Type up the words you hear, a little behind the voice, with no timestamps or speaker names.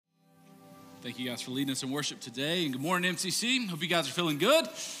Thank you guys for leading us in worship today. And good morning, MCC. Hope you guys are feeling good.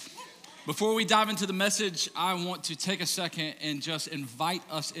 Before we dive into the message, I want to take a second and just invite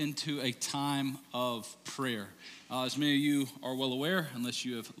us into a time of prayer. As many of you are well aware, unless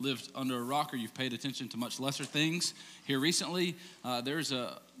you have lived under a rock or you've paid attention to much lesser things here recently, there's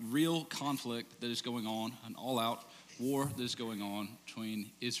a real conflict that is going on, an all-out war that is going on between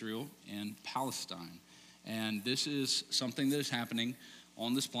Israel and Palestine. And this is something that is happening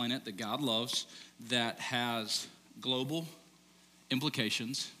on this planet that God loves, that has global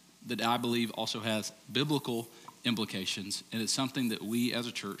implications, that I believe also has biblical implications, and it's something that we as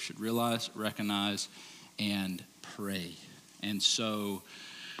a church should realize, recognize, and pray. And so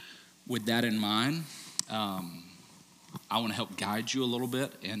with that in mind, I want to help guide you a little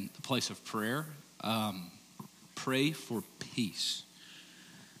bit in the place of prayer. Pray for peace.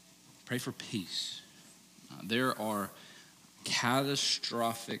 Pray for peace. There are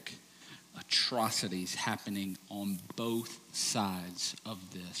catastrophic atrocities happening on both sides of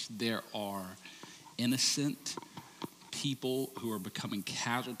this. There are innocent people who are becoming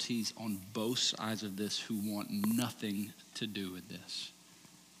casualties on both sides of this who want nothing to do with this.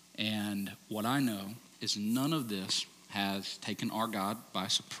 And what I know is none of this has taken our God by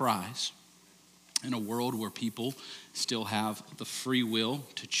surprise. In a world where people still have the free will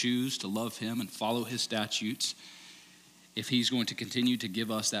to choose to love him and follow his statutes, if he's going to continue to give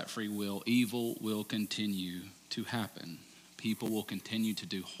us that free will, evil will continue to happen. People will continue to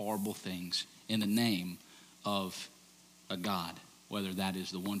do horrible things in the name of a God, whether that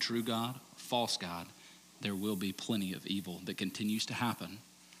is the one true God or false God. There will be plenty of evil that continues to happen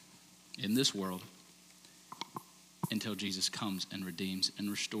in this world until Jesus comes and redeems and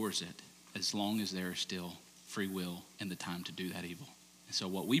restores it, as long as there is still free will and the time to do that evil. And so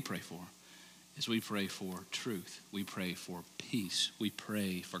what we pray for is we pray for truth. We pray for peace. We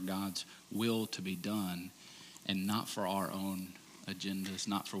pray for God's will to be done, and not for our own agendas,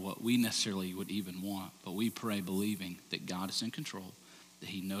 not for what we necessarily would even want, but we pray believing that God is in control, that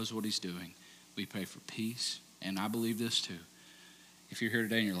he knows what he's doing. We pray for peace, and I believe this too. If you're here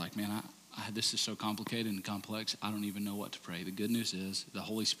today and you're like, man, this is so complicated and complex, I don't even know what to pray. The good news is the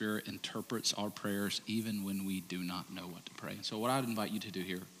Holy Spirit interprets our prayers even when we do not know what to pray. And so what I'd invite you to do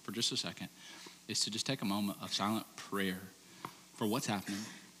here for just a second is to just take a moment of silent prayer for what's happening,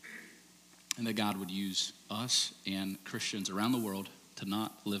 and that God would use us and Christians around the world to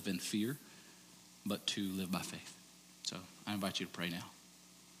not live in fear, but to live by faith. So I invite you to pray now.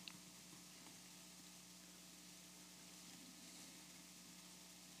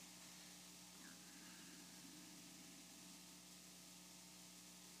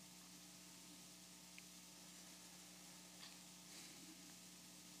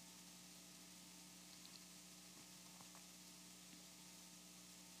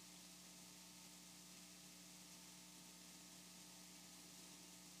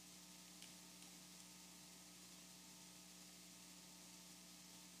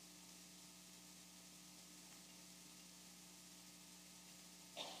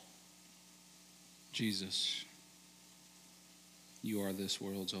 Jesus, you are this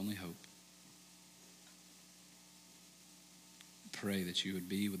world's only hope. Pray that you would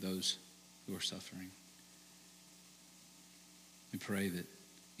be with those who are suffering. We pray that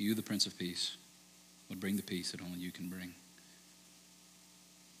you, the Prince of Peace, would bring the peace that only you can bring.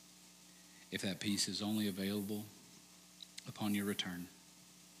 If that peace is only available upon your return,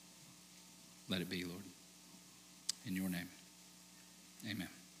 let it be, Lord. In your name, amen.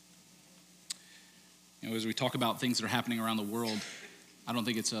 You know, as we talk about things that are happening around the world, I don't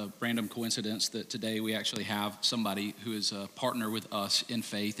think it's a random coincidence that today we actually have somebody who is a partner with us in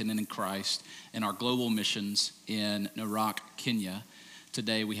faith and in Christ in our global missions in Iraq, Kenya.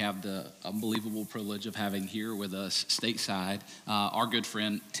 Today we have the unbelievable privilege of having here with us stateside our good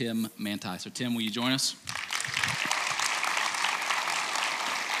friend Tim Manti. So Tim, will you join us?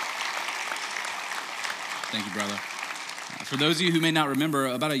 Thank you, brother. For those of you who may not remember,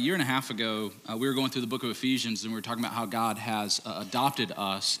 about a year and a half ago, we were going through the book of Ephesians, and we were talking about how God has adopted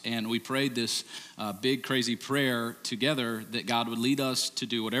us, and we prayed this big, crazy prayer together that God would lead us to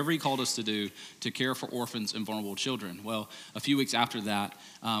do whatever he called us to do to care for orphans and vulnerable children. Well, a few weeks after that,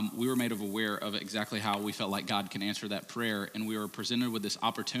 we were made aware of exactly how we felt like God can answer that prayer, and we were presented with this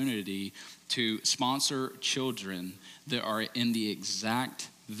opportunity to sponsor children that are in the exact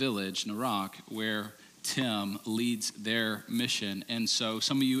village in Iraq where Tim leads their mission. And so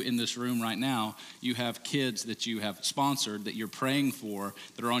some of you in this room right now, you have kids that you have sponsored, that you're praying for,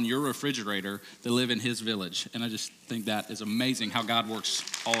 that are on your refrigerator, that live in his village. And I just think that is amazing how God works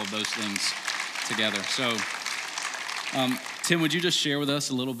all of those things together. So Tim, would you just share with us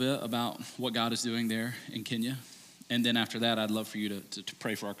a little bit about what God is doing there in Kenya? And then after that, I'd love for you to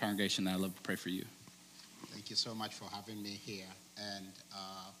pray for our congregation, and I'd love to pray for you. Thank you so much for having me here. And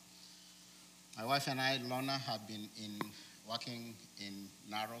my wife and I, Lorna, have been working in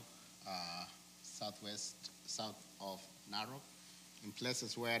Narok, south of Narok, in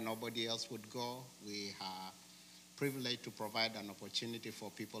places where nobody else would go. We are privileged to provide an opportunity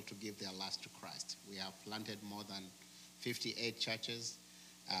for people to give their lives to Christ. We have planted more than 58 churches.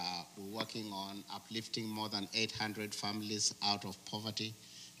 We're working on uplifting more than 800 families out of poverty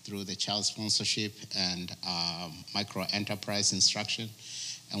through the child sponsorship and micro-enterprise instruction.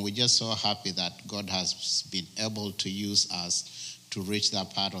 And we're just so happy that God has been able to use us to reach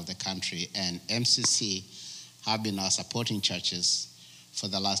that part of the country. And MCC have been our supporting churches for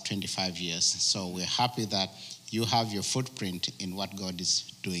the last 25 years. So we're happy that you have your footprint in what God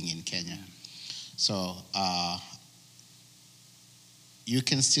is doing in Kenya. So you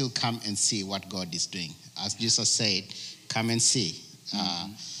can still come and see what God is doing. As Jesus said, come and see.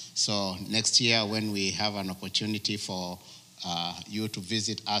 So next year when we have an opportunity for you to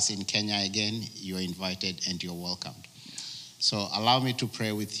visit us in Kenya again, you're invited and you're welcomed. So allow me to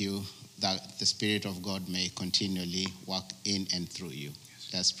pray with you that the Spirit of God may continually work in and through you.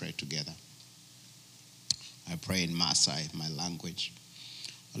 Let's pray together. I pray in Maasai, my language.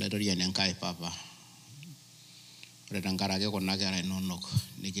 Papa. Redangarage konagara nonok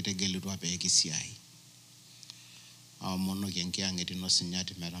nikitegeliwa bekisiai. Mono yenkiange dino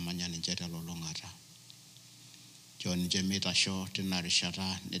sinyati meramanya njeta lolongata. John jemeta sho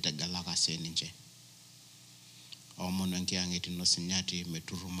tinarishata nitegalaka seninje. Mono yenkiange dino sinyati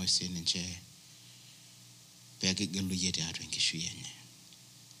meturumo seninje. Begelu yete atu nkishuyenye.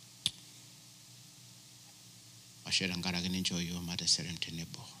 Asherangarage ninjoyo mate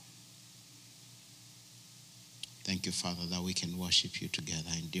serentenebo. Thank you, Father, that we can worship you together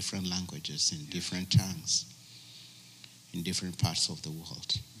in different languages, in different tongues, in different parts of the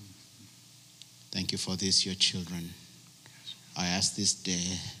world. Thank you for this, your children. I ask this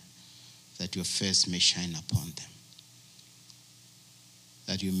day that your face may shine upon them,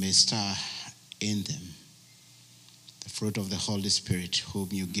 that you may stir in them the fruit of the Holy Spirit, whom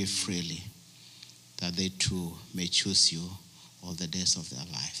you give freely, that they too may choose you all the days of their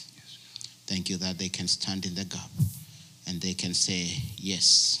life. Thank you that they can stand in the gap and they can say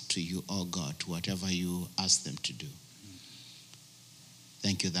yes to you, oh God, to whatever you ask them to do.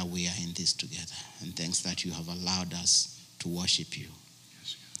 Thank you that we are in this together, and thanks that you have allowed us to worship you.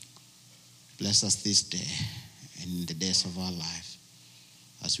 Yes, bless us this day and in the days of our life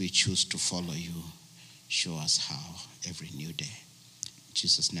as we choose to follow you. Show us how every new day. In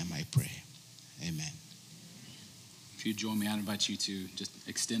Jesus' name I pray. Amen. If you join me, I invite you to just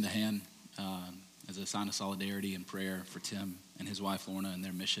extend a hand as a sign of solidarity and prayer for Tim and his wife Lorna and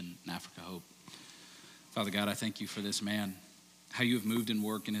their mission in Africa Hope. Father God, I thank you for this man, how you have moved and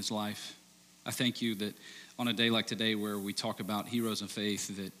worked in his life. I thank you that on a day like today where we talk about heroes of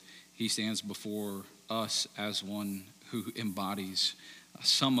faith, that he stands before us as one who embodies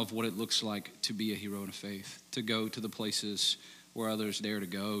some of what it looks like to be a hero of faith, to go to the places where others dare to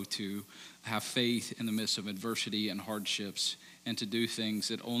go, to have faith in the midst of adversity and hardships, and to do things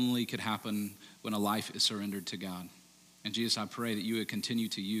that only could happen when a life is surrendered to God. And Jesus, I pray that you would continue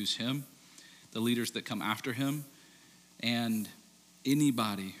to use him, the leaders that come after him, and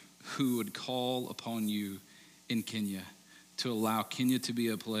anybody who would call upon you in Kenya to allow Kenya to be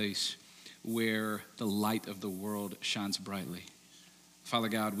a place where the light of the world shines brightly. Father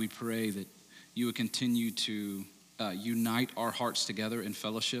God, we pray that you would continue to unite our hearts together in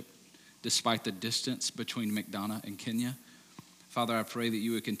fellowship despite the distance between McDonough and Kenya. Father, I pray that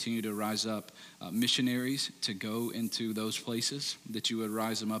you would continue to rise up missionaries to go into those places, that you would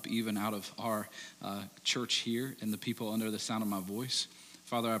rise them up even out of our church here and the people under the sound of my voice.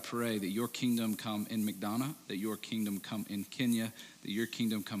 Father, I pray that your kingdom come in McDonough, that your kingdom come in Kenya, that your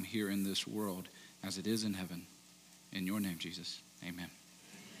kingdom come here in this world as it is in heaven. In your name, Jesus, amen.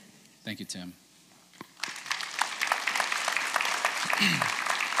 Thank you, Tim.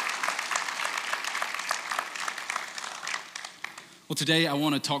 Well, today I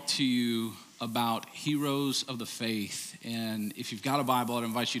want to talk to you about heroes of the faith. And if you've got a Bible, I'd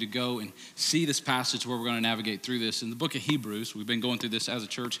invite you to go and see this passage where we're going to navigate through this. In the book of Hebrews, we've been going through this as a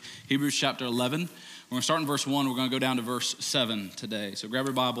church. Hebrews chapter 11. We're going to start in verse 1. We're going to go down to verse 7 today. So grab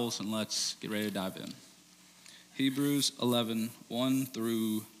your Bibles and let's get ready to dive in. Hebrews 11, 1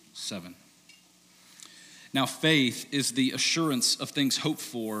 through 7. Now faith is the assurance of things hoped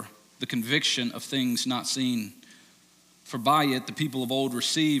for, the conviction of things not seen. For by it the people of old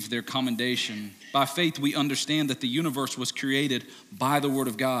received their commendation. By faith we understand that the universe was created by the word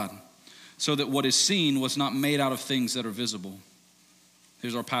of God, so that what is seen was not made out of things that are visible.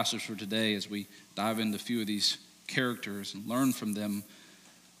 Here's our passage for today as we dive into a few of these characters and learn from them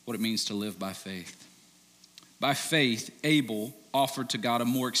what it means to live by faith. By faith, Abel offered to God a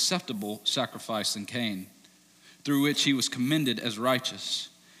more acceptable sacrifice than Cain, through which he was commended as righteous,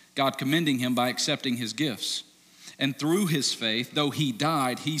 God commending him by accepting his gifts. And through his faith, though he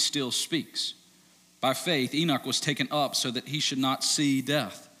died, he still speaks. By faith, Enoch was taken up so that he should not see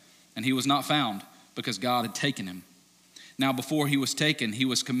death, and he was not found because God had taken him. Now before he was taken, he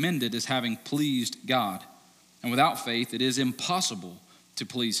was commended as having pleased God. And without faith, it is impossible to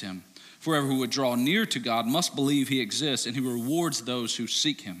please him. For whoever would draw near to God must believe he exists, and he rewards those who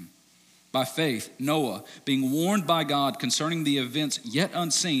seek him. By faith, Noah, being warned by God concerning the events yet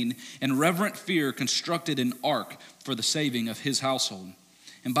unseen, in reverent fear constructed an ark for the saving of his household.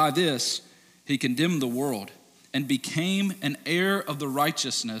 And by this he condemned the world and became an heir of the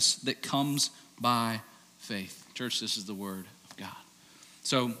righteousness that comes by faith. Church, this is the word of God.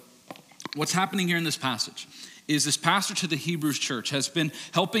 So what's happening here in this passage is this pastor to the Hebrews church has been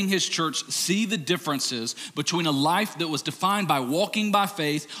helping his church see the differences between a life that was defined by walking by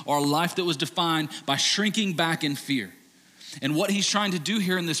faith or a life that was defined by shrinking back in fear. And what he's trying to do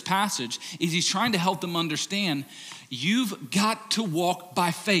here in this passage is he's trying to help them understand you've got to walk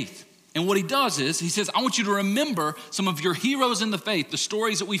by faith. And what he does is he says, I want you to remember some of your heroes in the faith, the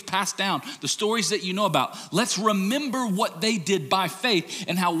stories that we've passed down, the stories that you know about. Let's remember what they did by faith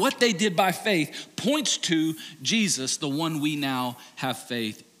and how what they did by faith points to Jesus, the one we now have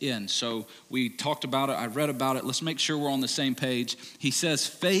faith in. So we talked about it. I read about it. Let's make sure we're on the same page. He says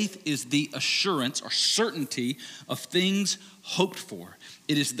faith is the assurance or certainty of things hoped for.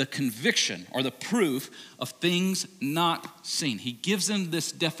 It is the conviction or the proof of things not seen. He gives them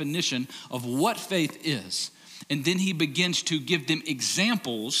this definition of what faith is. And then he begins to give them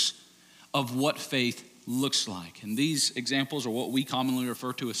examples of what faith looks like. And these examples are what we commonly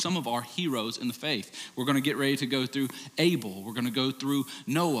refer to as some of our heroes in the faith. We're going to get ready to go through Abel. We're going to go through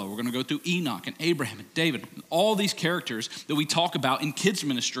Noah. We're going to go through Enoch and Abraham and David. All these characters that we talk about in kids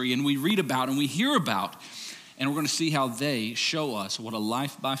ministry and we read about and we hear about. And we're going to see how they show us what a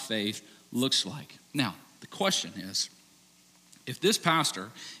life by faith looks like. Now, the question is, if this pastor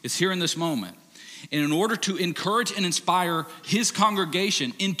is here in this moment, and in order to encourage and inspire his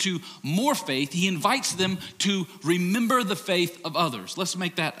congregation into more faith, he invites them to remember the faith of others. Let's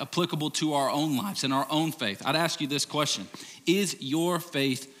make that applicable to our own lives and our own faith. I'd ask you this question. Is your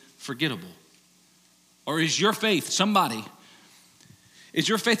faith forgettable? Or is your faith the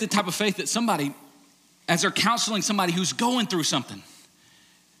type of faith that somebody, as they're counseling somebody who's going through something,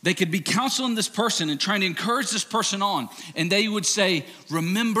 they could be counseling this person and trying to encourage this person on, and they would say,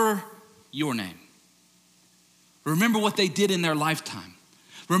 remember your name. Remember what they did in their lifetime.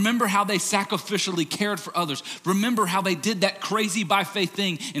 Remember how they sacrificially cared for others. Remember how they did that crazy by faith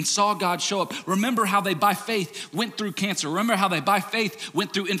thing and saw God show up. Remember how they by faith went through cancer. Remember how they by faith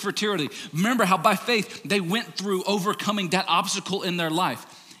went through infertility. Remember how by faith they went through overcoming that obstacle in their life.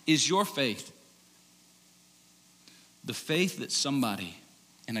 Is your faith the faith that somebody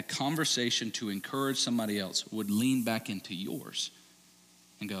in a conversation to encourage somebody else would lean back into yours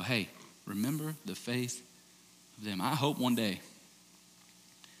and go, hey, remember the faith of them? I hope one day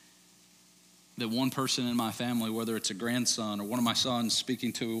that one person in my family, whether it's a grandson or one of my sons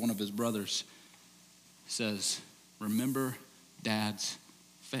speaking to one of his brothers, says, remember Dad's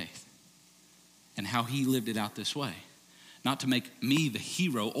faith and how he lived it out this way. Not to make me the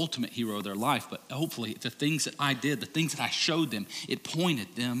hero, ultimate hero of their life, but hopefully the things that I did, the things that I showed them, it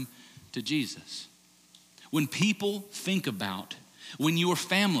pointed them to Jesus. When people think about, when your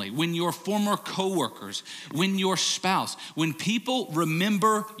family, when your former coworkers, when your spouse, when people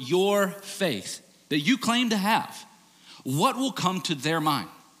remember your faith that you claim to have, what will come to their mind?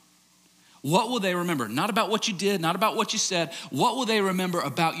 What will they remember? Not about what you did, not about what you said. What will they remember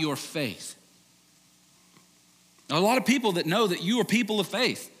about your faith? A lot of people that know that you are people of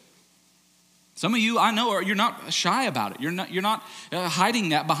faith. Some of you I know you're not shy about it. You're not hiding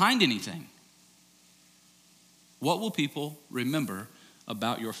that behind anything. What will people remember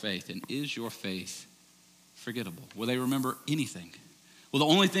about your faith? And is your faith forgettable? Will they remember anything? Will the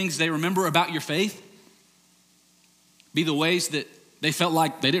only things they remember about your faith be the ways that they felt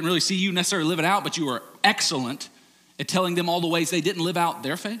like they didn't really see you necessarily live it out, but you were excellent at telling them all the ways they didn't live out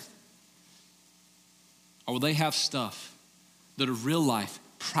their faith? Or will they have stuff that are real life,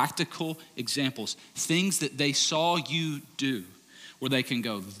 practical examples, things that they saw you do, where they can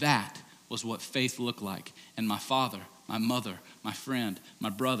go, that was what faith looked like. And my father, my mother, my friend, my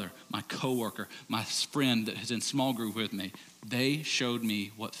brother, my coworker, my friend that is in small group with me. They showed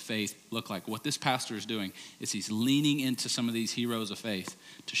me what faith looked like. What this pastor is doing is he's leaning into some of these heroes of faith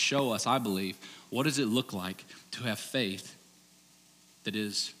to show us, I believe, what does it look like to have faith that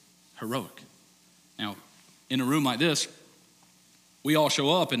is heroic. Now, in a room like this, we all show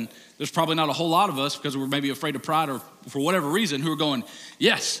up, and there's probably not a whole lot of us, because we're maybe afraid of pride or for whatever reason, who are going,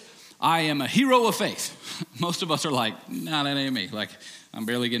 yes, I am a hero of faith. Most of us are like, nah, that ain't me. Like, I'm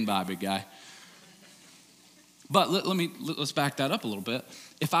barely getting by, big guy. But let's back that up a little bit.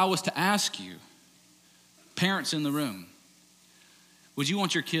 If I was to ask you, parents in the room, would you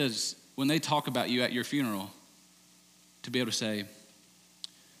want your kids, when they talk about you at your funeral, to be able to say,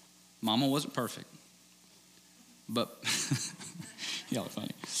 Mama wasn't perfect, but y'all are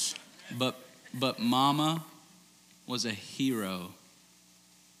funny. But Mama was a hero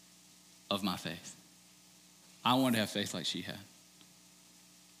of my faith. I wanted to have faith like she had.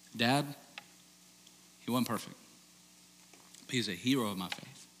 Dad, he wasn't perfect. But he's a hero of my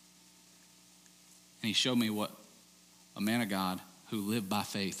faith. And he showed me what a man of God who lived by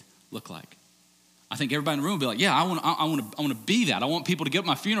faith looked like. I think everybody in the room would be like, yeah, I want to be that. I want people to get up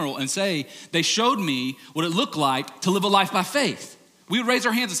my funeral and say, they showed me what it looked like to live a life by faith. We would raise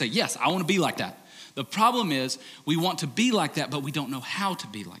our hands and say, yes, I want to be like that. The problem is we want to be like that, but we don't know how to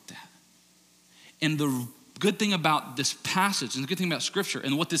be like that. And the good thing about this passage and the good thing about Scripture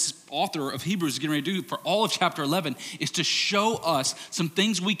and what this author of Hebrews is getting ready to do for all of chapter 11 is to show us some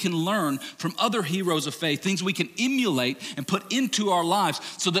things we can learn from other heroes of faith, things we can emulate and put into our lives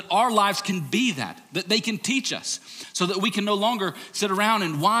so that our lives can be that they can teach us, so that we can no longer sit around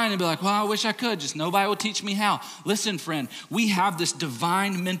and whine and be like, well, I wish I could, just nobody will teach me how. Listen, friend, we have this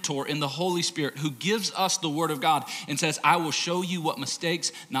divine mentor in the Holy Spirit who gives us the Word of God and says, I will show you what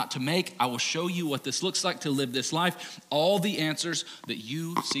mistakes not to make. I will show you what this looks like to live this life. All the answers that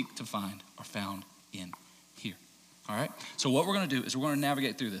you seek to find are found in here. All right? So what we're going to do is we're going to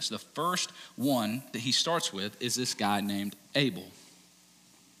navigate through this. The first one that he starts with is this guy named Abel.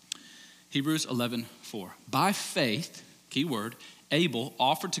 Hebrews 11:4. By faith, key word, Abel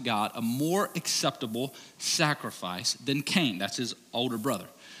offered to God a more acceptable sacrifice than Cain, that's his older brother,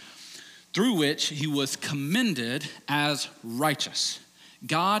 through which he was commended as righteous,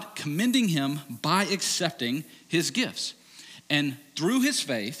 God commending him by accepting his gifts. And through his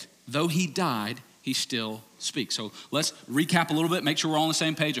faith, though he died, he still speaks. So let's recap a little bit, make sure we're all on the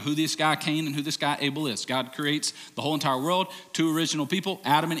same page of who this guy Cain and who this guy Abel is. God creates the whole entire world, two original people,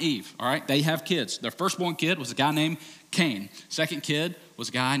 Adam and Eve, all right? They have kids. Their firstborn kid was a guy named Cain. Second kid was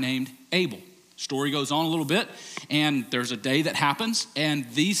a guy named Abel. Story goes on a little bit, and there's a day that happens, and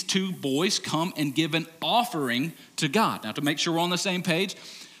these two boys come and give an offering to God. Now, to make sure we're on the same page,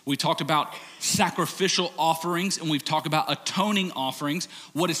 we talked about sacrificial offerings, and we've talked about atoning offerings.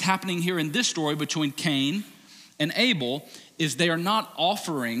 What is happening here in this story between Cain and Abel is they are not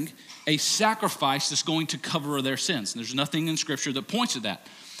offering a sacrifice that's going to cover their sins. There's nothing in Scripture that points to that.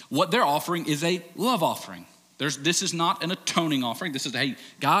 What they're offering is a love offering. This is not an atoning offering. This is, hey,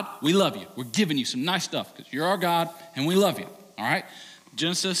 God, we love you. We're giving you some nice stuff because you're our God and we love you, all right?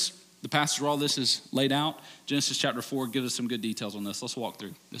 Genesis, the passage where all this is laid out, Genesis chapter 4 gives us some good details on this. Let's walk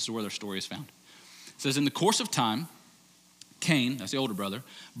through. This is where their story is found. It says, in the course of time, Cain, that's the older brother,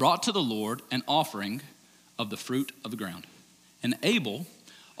 brought to the Lord an offering of the fruit of the ground. And Abel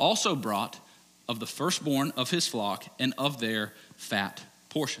also brought of the firstborn of his flock and of their fat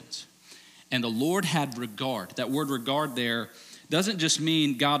portions. And the Lord had regard. That word regard there doesn't just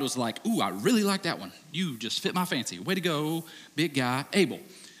mean God was like, ooh, I really like that one. You just fit my fancy. Way to go, big guy, Abel.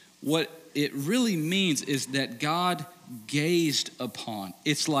 What it really means is that God gazed upon.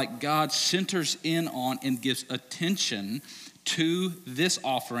 It's like God centers in on and gives attention to this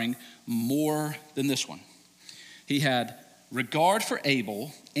offering more than this one. He had regard for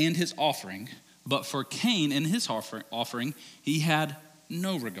Abel and his offering, but for Cain and his offering, he had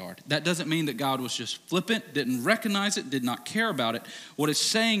no regard. That doesn't mean that God was just flippant, didn't recognize it, did not care about it. What it's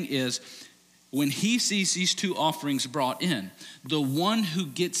saying is when he sees these two offerings brought in, the one who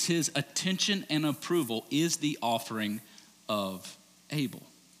gets his attention and approval is the offering of Abel.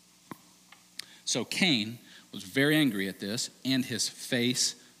 So Cain was very angry at this and his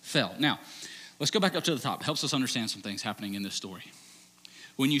face fell. Now, let's go back up to the top. It helps us understand some things happening in this story.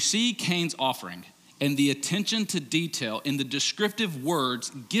 When you see Cain's offering, and the attention to detail in the descriptive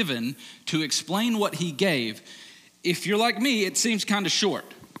words given to explain what he gave, if you're like me, it seems kind of short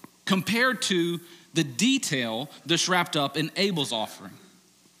compared to the detail that's wrapped up in Abel's offering.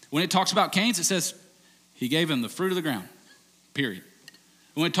 When it talks about Cain's, it says he gave him the fruit of the ground, period.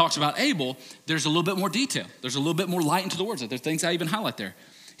 When it talks about Abel, there's a little bit more detail. There's a little bit more light into the words. There's things I even highlight there.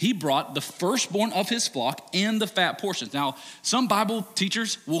 He brought the firstborn of his flock and the fat portions. Now, some Bible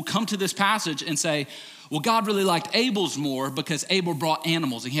teachers will come to this passage and say, well, God really liked Abel's more because Abel brought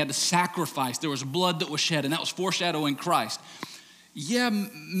animals and he had to sacrifice. There was blood that was shed, and that was foreshadowing Christ. Yeah,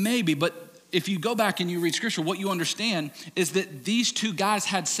 maybe, but if you go back and you read scripture, what you understand is that these two guys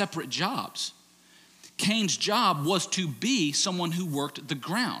had separate jobs. Cain's job was to be someone who worked the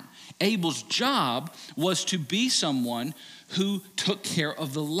ground. Abel's job was to be someone who took care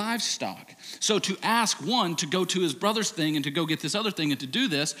of the livestock. So to ask one to go to his brother's thing and to go get this other thing and to do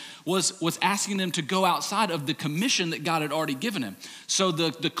this was asking them to go outside of the commission that God had already given him. So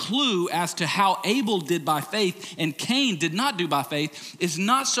the clue as to how Abel did by faith and Cain did not do by faith is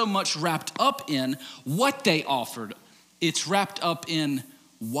not so much wrapped up in what they offered. It's wrapped up in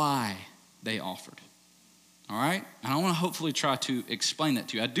why they offered. All right? And I want to hopefully try to explain that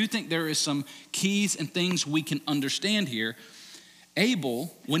to you. I do think there is some keys and things we can understand here.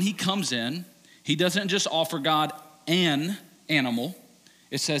 Abel, when he comes in, he doesn't just offer God an animal.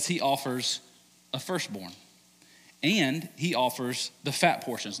 It says he offers a firstborn. And he offers the fat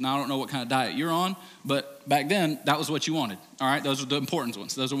portions. Now, I don't know what kind of diet you're on, but back then, that was what you wanted. All right? Those are the important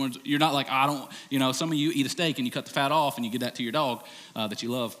ones. Those are ones, you're not like, some of you eat a steak and you cut the fat off and you give that to your dog that you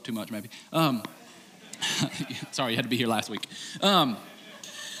love too much maybe. Sorry, you had to be here last week.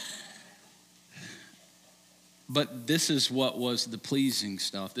 But this is what was the pleasing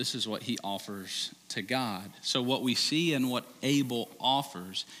stuff. This is what he offers to God. So what we see in what Abel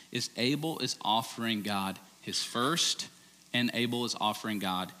offers is Abel is offering God his first, and Abel is offering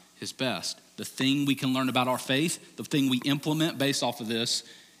God his best. The thing we can learn about our faith, the thing we implement based off of this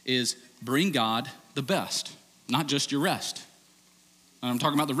is bring God the best, not just your rest. And I'm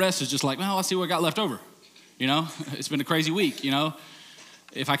talking about the rest is just like, well, I'll see what I got left over. It's been a crazy week,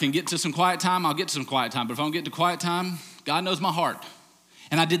 If I can get to some quiet time, I'll get to some quiet time. But if I don't get to quiet time, God knows my heart.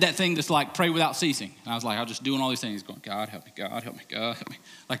 And I did that thing that's like pray without ceasing. And I was like, I was just doing all these things going, God help me, God help me, God help me.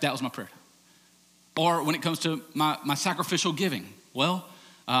 Like that was my prayer. Or when it comes to my sacrificial giving, well,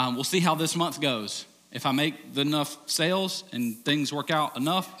 we'll see how this month goes. If I make enough sales and things work out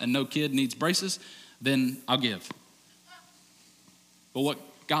enough and no kid needs braces, then I'll give. But what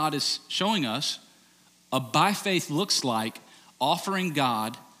God is showing us, a by faith looks like offering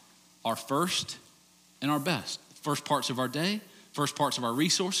God our first and our best. First parts of our day, first parts of our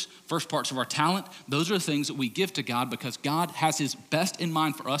resource, first parts of our talent. Those are the things that we give to God because God has his best in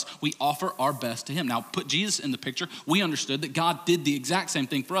mind for us. We offer our best to him. Now, put Jesus in the picture. We understood that God did the exact same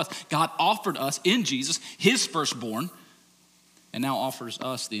thing for us. God offered us in Jesus his firstborn and now offers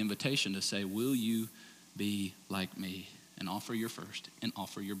us the invitation to say, will you be like me and offer your first and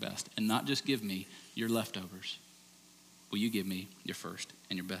offer your best and not just give me your leftovers. Will you give me your first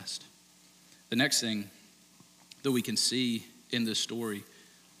and your best? The next thing that we can see in this story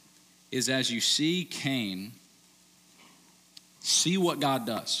is as you see Cain, see what God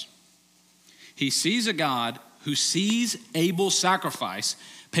does. He sees a God who sees Abel's sacrifice,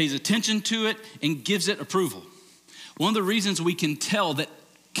 pays attention to it, and gives it approval. One of the reasons we can tell that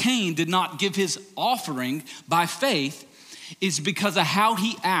Cain did not give his offering by faith is because of how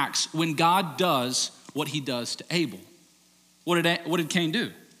he acts when God does what he does to Abel. What did Cain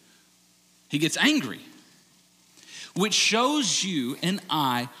do? He gets angry, which shows you and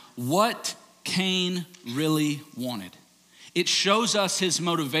I what Cain really wanted. It shows us his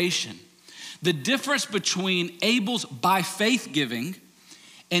motivation. The difference between Abel's by faith giving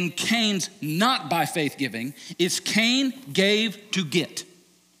and Cain's not by faith giving is Cain gave to get.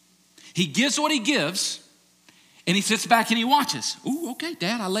 He gives what he gives, and he sits back and he watches. Ooh, okay,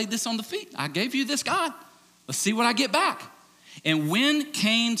 Dad, I laid this on the feet. I gave you this, God. Let's see what I get back. And when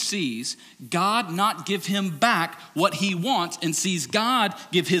Cain sees God not give him back what he wants and sees God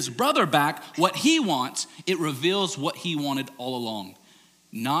give his brother back what he wants, it reveals what he wanted all along.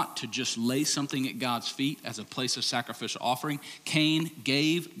 Not to just lay something at God's feet as a place of sacrificial offering. Cain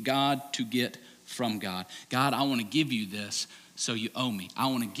gave God to get from God. God, I want to give you this so you owe me. I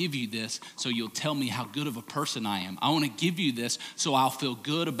want to give you this so you'll tell me how good of a person I am. I want to give you this so I'll feel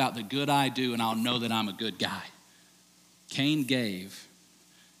good about the good I do and I'll know that I'm a good guy. Cain gave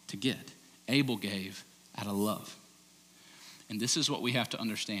to get. Abel gave out of love. And this is what we have to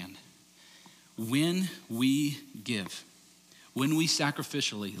understand. When we give, when we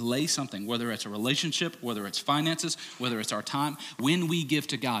sacrificially lay something, whether it's a relationship, whether it's finances, whether it's our time, when we give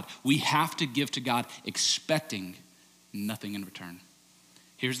to God, we have to give to God expecting nothing in return.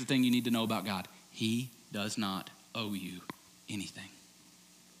 Here's the thing you need to know about God. He does not owe you anything.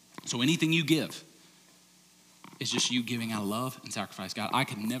 So anything you give, is just you giving out love and sacrifice. God, I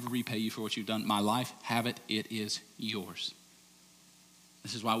can never repay you for what you've done. My life, have it. It is yours.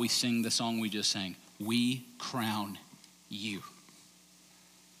 This is why we sing the song we just sang. We crown you.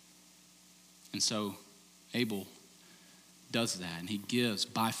 And so Abel does that, and he gives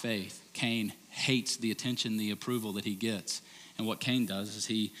by faith. Cain hates the attention, the approval that he gets. And what Cain does is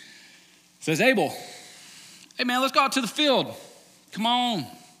he says, Abel, hey man, let's go out to the field. Come on.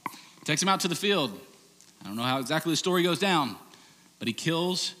 Takes him out to the field. I don't know how exactly the story goes down, but he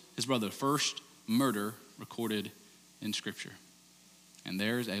kills his brother. First murder recorded in Scripture. And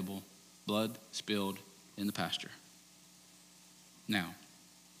there's Abel, blood spilled in the pasture. Now,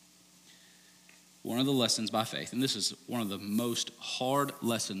 one of the lessons by faith, and this is one of the most hard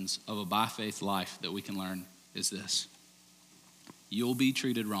lessons of a by faith life that we can learn, is this. You'll be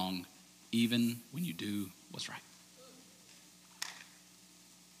treated wrong even when you do what's right.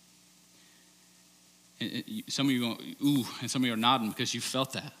 And some of you are going, ooh, and some of you are nodding because you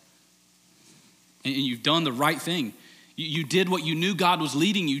felt that. And you've done the right thing. You did what you knew God was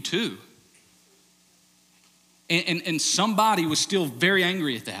leading you to. And somebody was still very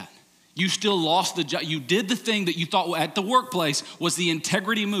angry at that. You still lost the job. You did the thing that you thought at the workplace was the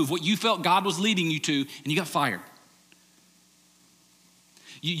integrity move, what you felt God was leading you to, and you got fired.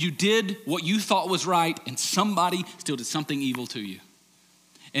 You did what you thought was right, and somebody still did something evil to you.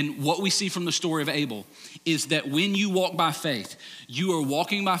 And what we see from the story of Abel is that when you walk by faith, you are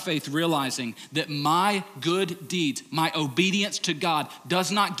walking by faith realizing that my good deeds, my obedience to God does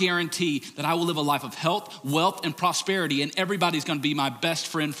not guarantee that I will live a life of health, wealth, and prosperity, and everybody's going to be my best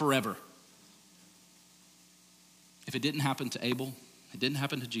friend forever. If it didn't happen to Abel, it didn't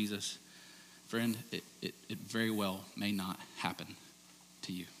happen to Jesus, friend, it very well may not happen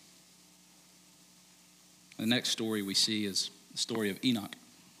to you. The next story we see is the story of Enoch.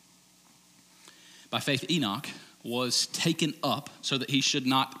 By faith, Enoch was taken up so that he should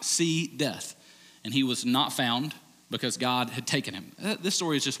not see death. And he was not found because God had taken him. This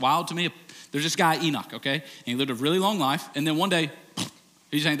story is just wild to me. There's this guy, Enoch, okay? And he lived a really long life. And then one day,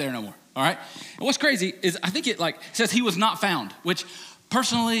 he just ain't there no more, all right? And what's crazy is I think it says he was not found, which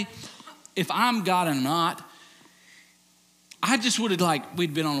personally, if I'm God and not, I just would have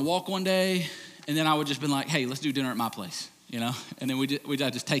we'd been on a walk one day, and then I would just been like, hey, let's do dinner at my place. And then we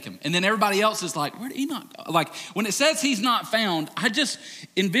just take him. And then everybody else is like, where'd Enoch go? Like, when it says he's not found, I just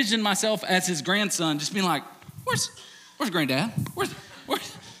envision myself as his grandson just being like, where's granddad? Where'd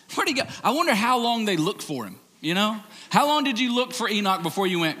he go? I wonder how long they looked for him, How long did you look for Enoch before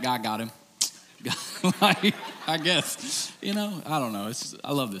you went, God got him? I guess, I don't know.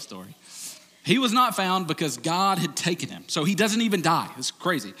 I love this story. He was not found because God had taken him. So he doesn't even die. It's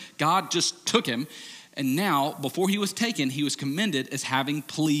crazy. God just took him. And now, before he was taken, he was commended as having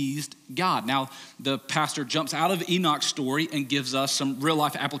pleased God. Now, the pastor jumps out of Enoch's story and gives us some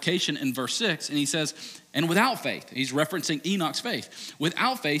real-life application in verse 6. And he says, and without faith, he's referencing Enoch's faith.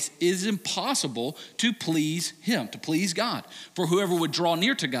 Without faith, it is impossible to please him, to please God. For whoever would draw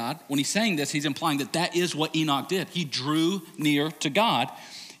near to God, when he's saying this, he's implying that is what Enoch did. He drew near to God.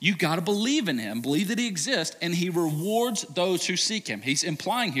 You've got to believe in him, believe that he exists, and he rewards those who seek him. He's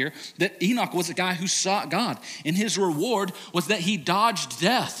implying here that Enoch was a guy who sought God, and his reward was that he dodged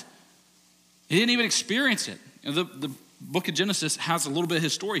death. He didn't even experience it. The book of Genesis has a little bit of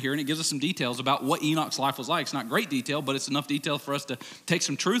his story here, and it gives us some details about what Enoch's life was like. It's not great detail, but it's enough detail for us to take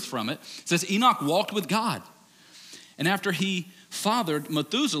some truth from it. It says Enoch walked with God, and after he fathered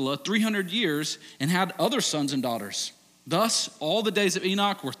Methuselah 300 years and had other sons and daughters. Thus, all the days of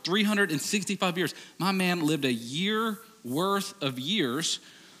Enoch were 365 years. My man lived a year worth of years.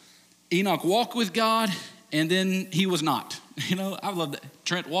 Enoch walked with God, and then he was not. I love that.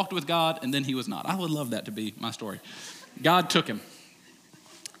 Trent walked with God, and then he was not. I would love that to be my story. God took him.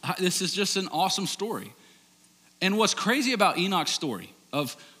 This is just an awesome story. And what's crazy about Enoch's story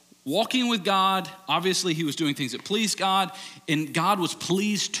of walking with God, obviously he was doing things that pleased God, and God was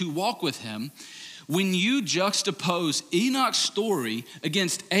pleased to walk with him. When you juxtapose Enoch's story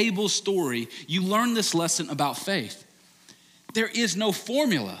against Abel's story, you learn this lesson about faith. There is no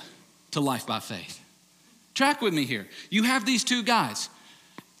formula to life by faith. Track with me here. You have these two guys.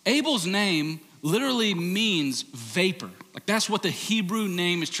 Abel's name literally means vapor. That's what the Hebrew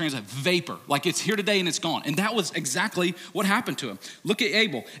name is translated, vapor. It's here today and it's gone. And that was exactly what happened to him. Look at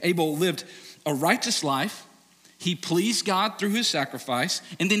Abel. Abel lived a righteous life. He pleased God through his sacrifice,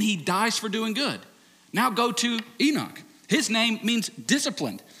 and then he dies for doing good. Now go to Enoch. His name means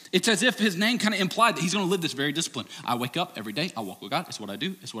disciplined. It's as if his name kind of implied that he's going to live this very discipline. I wake up every day. I walk with God. It's what I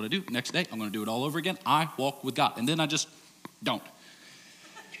do. It's what I do. Next day, I'm going to do it all over again. I walk with God. And then I just don't.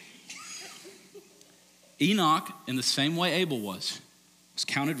 Enoch, in the same way Abel was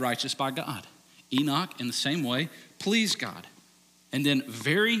counted righteous by God. Enoch, in the same way, pleased God. And then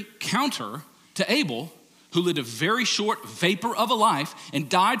very counter to Abel, who lived a very short vapor of a life and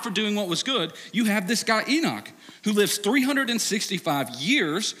died for doing what was good, you have this guy Enoch, who lives 365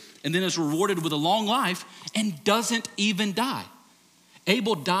 years and then is rewarded with a long life and doesn't even die.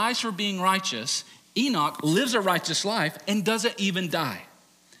 Abel dies for being righteous. Enoch lives a righteous life and doesn't even die.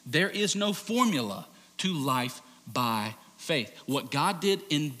 There is no formula to life by faith. What God did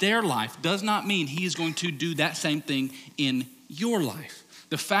in their life does not mean he is going to do that same thing in your life.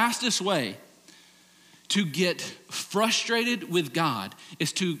 The fastest way to get frustrated with God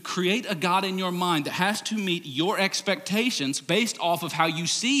is to create a God in your mind that has to meet your expectations based off of how you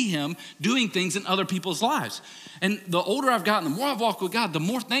see him doing things in other people's lives. And the older I've gotten, the more I've walked with God, the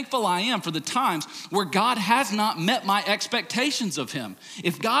more thankful I am for the times where God has not met my expectations of him.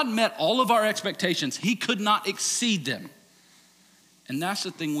 If God met all of our expectations, he could not exceed them. And that's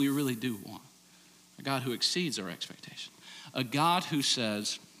the thing we really do want. A God who exceeds our expectations. A God who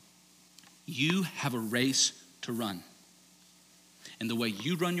says, you have a race to run. And the way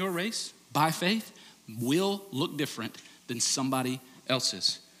you run your race by faith will look different than somebody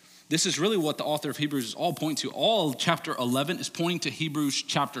else's. This is really what the author of Hebrews is all pointing to. All chapter 11 is pointing to Hebrews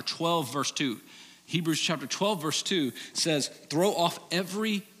chapter 12, verse 2. Hebrews chapter 12, verse 2 says, throw off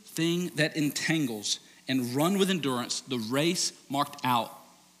everything that entangles and run with endurance the race marked out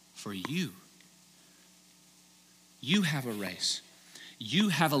for you. You have a race. You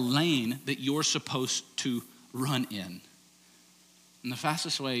have a lane that you're supposed to run in. And the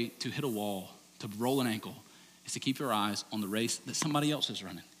fastest way to hit a wall, to roll an ankle, is to keep your eyes on the race that somebody else is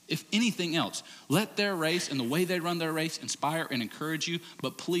running. If anything else, let their race and the way they run their race inspire and encourage you,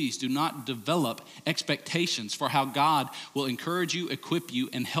 but please do not develop expectations for how God will encourage you, equip you,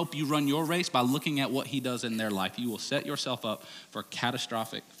 and help you run your race by looking at what he does in their life. You will set yourself up for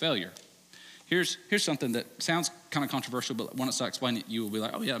catastrophic failure. Here's something that sounds kind of controversial, but once I explain it, you will be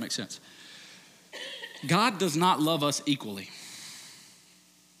like, oh yeah, that makes sense. God does not love us equally.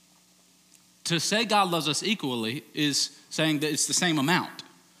 To say God loves us equally is saying that it's the same amount.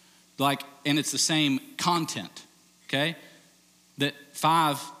 And it's the same content, okay? That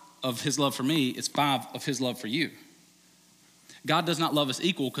 5 of his love for me is 5 of his love for you. God does not love us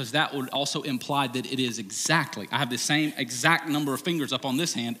equal because that would also imply that it is exactly, I have the same exact number of fingers up on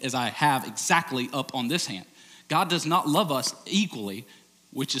this hand as I have exactly up on this hand. God does not love us equally,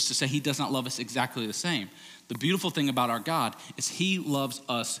 which is to say he does not love us exactly the same. The beautiful thing about our God is he loves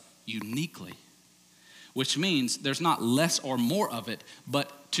us uniquely, which means there's not less or more of it,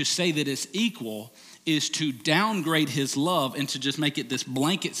 but to say that it's equal is to downgrade his love and to just make it this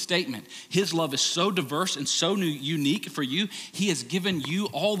blanket statement. His love is so diverse and so unique for you. He has given you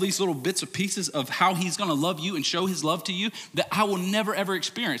all these little bits of pieces of how he's going to love you and show his love to you that I will never, ever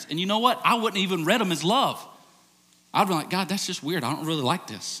experience. And you know what? I wouldn't even read him as love. I'd be like, God, that's just weird. I don't really like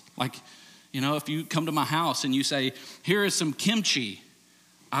this. If you come to my house and you say, here is some kimchi,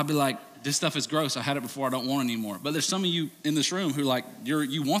 I'd be like, this stuff is gross. I had it before. I don't want it anymore. But there's some of you in this room who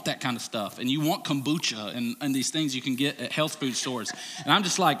you want that kind of stuff, and you want kombucha and these things you can get at health food stores. And I'm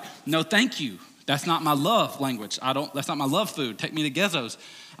just like, no, thank you. That's not my love language. That's not my love food. Take me to Gezzo's.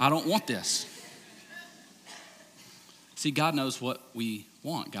 I don't want this. See, God knows what we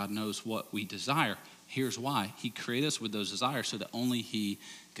want. God knows what we desire. Here's why. He created us with those desires so that only he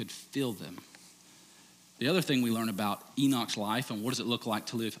could fill them. The other thing we learn about Enoch's life and what does it look like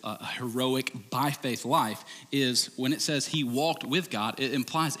to live a heroic by faith life is when it says he walked with God, it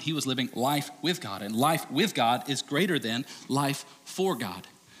implies that he was living life with God. And life with God is greater than life for God.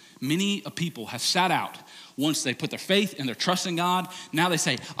 Many people have sat out once they put their faith and their trust in God. Now they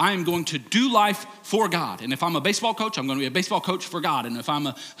say, I am going to do life for God. And if I'm a baseball coach, I'm going to be a baseball coach for God. And if I'm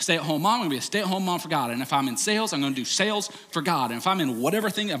a stay-at-home mom, I'm going to be a stay-at-home mom for God. And if I'm in sales, I'm going to do sales for God. And if I'm in whatever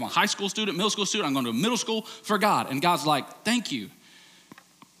thing, if I'm a high school student, middle school student, I'm going to middle school for God. And God's like, thank you.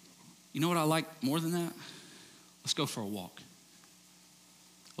 You know what I like more than that? Let's go for a walk.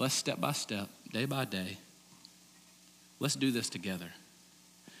 Let's step by step, day by day. Let's do this together.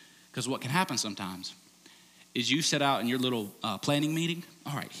 Because what can happen sometimes is you set out in your little planning meeting.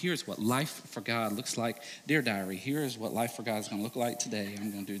 All right, here's what life for God looks like. Dear diary, here's what life for God is going to look like today.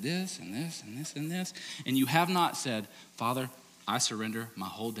 I'm going to do this and this and this and this. And you have not said, Father, I surrender my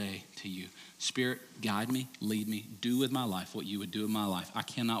whole day to you. Spirit, guide me, lead me, do with my life what you would do in my life. I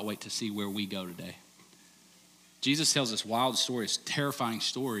cannot wait to see where we go today. Jesus tells this wild story, this terrifying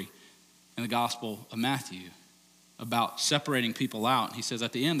story in the Gospel of Matthew about separating people out. He says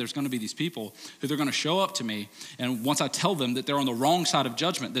at the end, there's going to be these people who they're going to show up to me. And once I tell them that they're on the wrong side of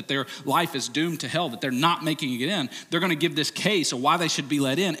judgment, that their life is doomed to hell, that they're not making it in, they're going to give this case of why they should be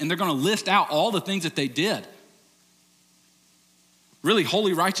let in. And they're going to list out all the things that they did. Really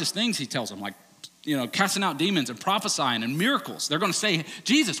holy, righteous things, he tells them, like, casting out demons and prophesying and miracles. They're going to say,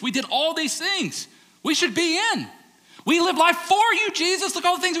 Jesus, we did all these things. We should be in. We lived life for you, Jesus. Look at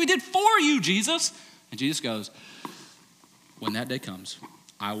all the things we did for you, Jesus. And Jesus goes, when that day comes,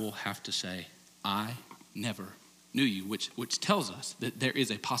 I will have to say, I never knew you, which tells us that there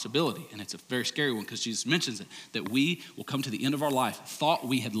is a possibility, and it's a very scary one because Jesus mentions it, that we will come to the end of our life, thought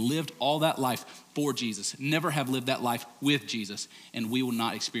we had lived all that life for Jesus, never have lived that life with Jesus, and we will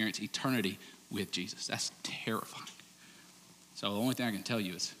not experience eternity with Jesus. That's terrifying. So the only thing I can tell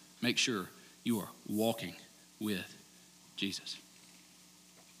you is make sure you are walking with Jesus.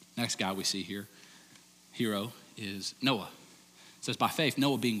 Next guy we see here, hero, is Noah. It says, by faith,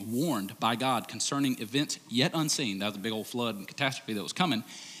 Noah being warned by God concerning events yet unseen, that was a big old flood and catastrophe that was coming,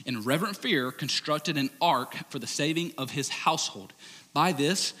 in reverent fear constructed an ark for the saving of his household. By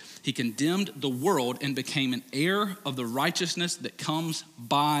this, he condemned the world and became an heir of the righteousness that comes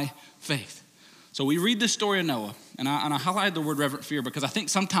by faith. So we read this story of Noah, and I highlighted the word reverent fear because I think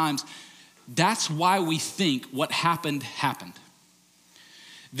sometimes that's why we think what happened.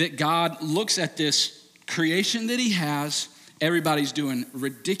 That God looks at this creation that he has. Everybody's doing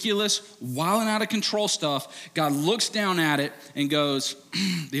ridiculous, wild and out of control stuff. God looks down at it and goes,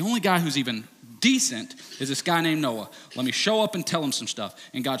 the only guy who's even decent is this guy named Noah. Let me show up and tell him some stuff.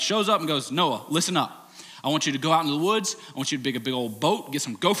 And God shows up and goes, Noah, listen up. I want you to go out into the woods. I want you to dig a big old boat, get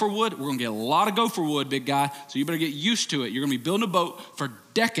some gopher wood. We're going to get a lot of gopher wood, big guy, so you better get used to it. You're going to be building a boat for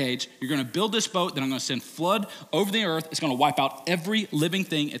decades. You're going to build this boat, then I'm going to send flood over the earth. It's going to wipe out every living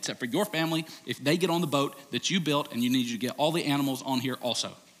thing except for your family if they get on the boat that you built, and you need to get all the animals on here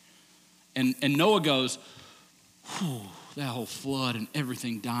also. And Noah goes, that whole flood and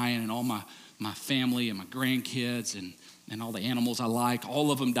everything dying and all my family and my grandkids and all the animals I like,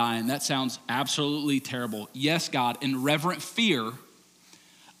 all of them dying. That sounds absolutely terrible. Yes, God, in reverent fear,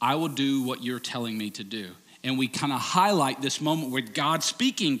 I will do what you're telling me to do. And we kind of highlight this moment where God's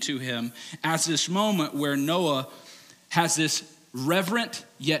speaking to him as this moment where Noah has this reverent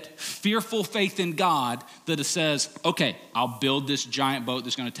yet fearful faith in God that says, okay, I'll build this giant boat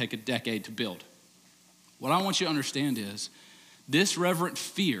that's going to take a decade to build. What I want you to understand is this reverent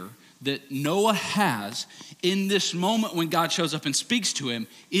fear that Noah has in this moment when God shows up and speaks to him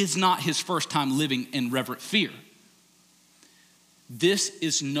is not his first time living in reverent fear. This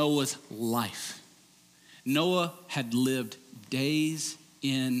is Noah's life. Noah had lived days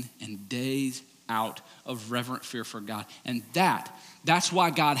in and days out of reverent fear for God. And that's why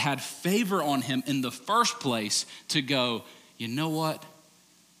God had favor on him in the first place to go, you know what?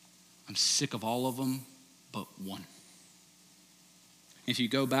 I'm sick of all of them but one. If you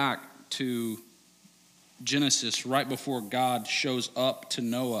go back to Genesis, right before God shows up to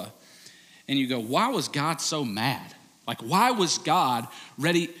Noah, and you go, why was God so mad? Like, why was God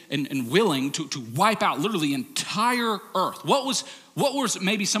ready and willing to wipe out literally the entire earth? What was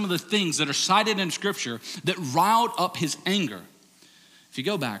maybe some of the things that are cited in Scripture that riled up his anger? If you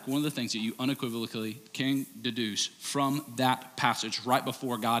go back, one of the things that you unequivocally can deduce from that passage right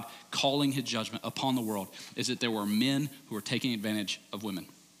before God calling his judgment upon the world is that there were men who were taking advantage of women.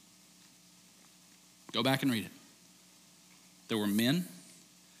 Go back and read it. There were men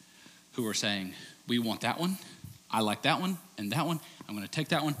who were saying, we want that one, I like that one, and that one, I'm going to take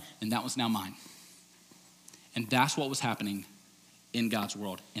that one, and that one's now mine. And that's what was happening in God's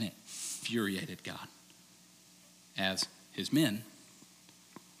world, and it infuriated God as his men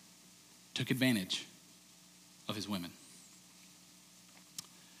took advantage of his women.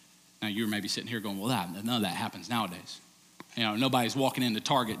 Now, you're maybe sitting here going, well, none of that happens nowadays. Nobody's walking into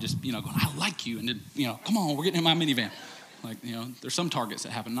Target just, going, I like you. And then, come on, we're getting in my minivan. Like, there's some Targets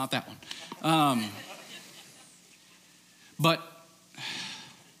that happen, not that one. But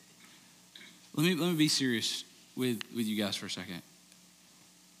let me be serious with you guys for a second.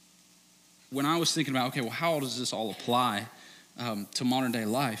 When I was thinking about, okay, well, how does this all apply to modern day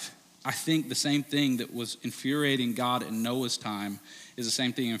life? I think the same thing that was infuriating God in Noah's time is the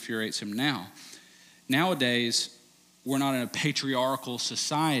same thing that infuriates him now. Nowadays, we're not in a patriarchal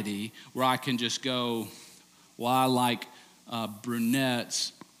society where I can just go, well, I like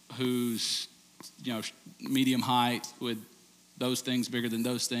brunettes who's, medium height with those things bigger than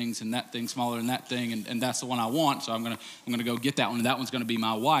those things and that thing smaller than that thing, and that's the one I want, so I'm gonna go get that one, and that one's gonna be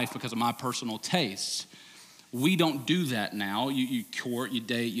my wife because of my personal tastes. We don't do that now. You court, you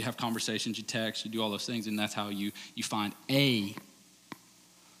date, you have conversations, you text, you do all those things, and that's how you find a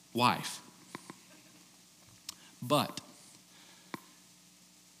wife. But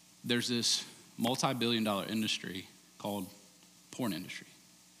there's this multi-billion-dollar industry called porn industry.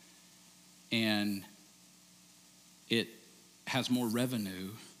 And it has more revenue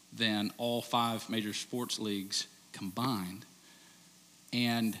than all 5 major sports leagues combined.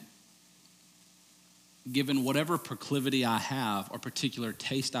 And given whatever proclivity I have or particular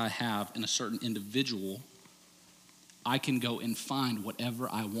taste I have in a certain individual, I can go and find whatever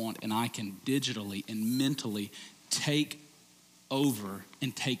I want, and I can digitally and mentally take over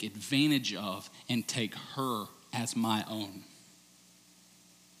and take advantage of and take her as my own.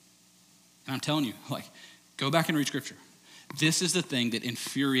 And I'm telling you, go back and read scripture. This is the thing that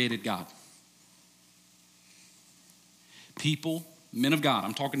infuriated God. People, men of God,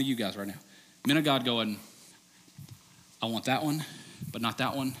 I'm talking to you guys right now. Men of God going, I want that one, but not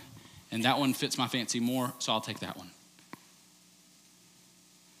that one. And that one fits my fancy more, so I'll take that one.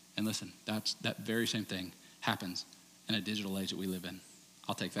 And listen, that very same thing happens in a digital age that we live in.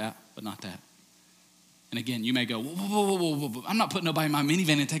 I'll take that, but not that. And again, you may go, whoa. I'm not putting nobody in my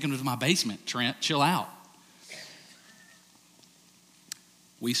minivan and taking them to my basement, Trent. Chill out.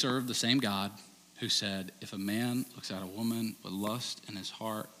 We serve the same God who said, if a man looks at a woman with lust in his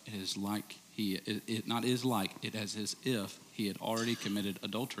heart, it is as if he had already committed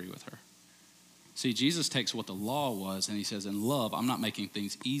adultery with her. See, Jesus takes what the law was and he says, in love, I'm not making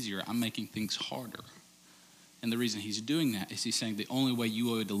things easier, I'm making things harder. And the reason he's doing that is he's saying the only way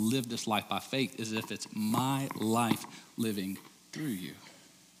you are to live this life by faith is if it's my life living through you.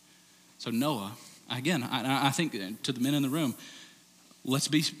 So Noah, again, I think to the men in the room, let's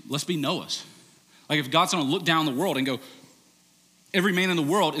be Noahs. If God's going to look down the world and go, every man in the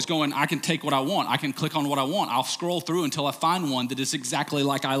world is going, I can take what I want. I can click on what I want. I'll scroll through until I find one that is exactly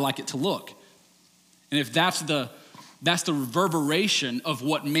like I like it to look. And if that's the reverberation of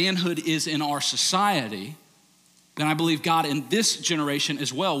what manhood is in our society, then I believe God in this generation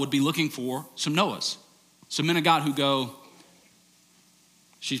as well would be looking for some Noahs, some men of God who go,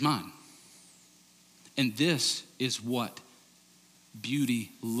 she's mine. And this is what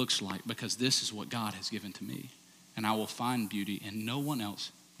beauty looks like, because this is what God has given to me. And I will find beauty in no one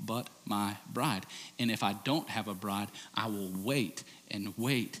else but my bride. And if I don't have a bride, I will wait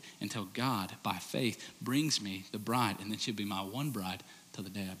until God, by faith, brings me the bride, and then she'll be my one bride till the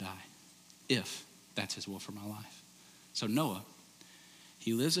day I die, if that's his will for my life. So Noah,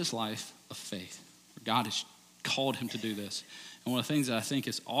 he lives this life of faith. God has called him to do this. And one of the things that I think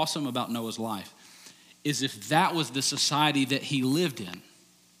is awesome about Noah's life is if that was the society that he lived in,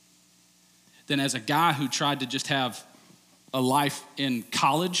 then as a guy who tried to just have a life in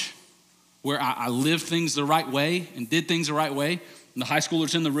college where I lived things the right way and did things the right way, and the high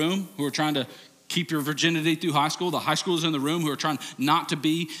schoolers in the room who are trying to keep your virginity through high school, the high schoolers in the room who are trying not to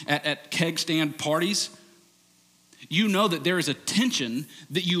be at keg stand parties, you know that there is a tension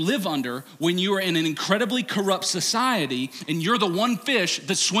that you live under when you are in an incredibly corrupt society and you're the one fish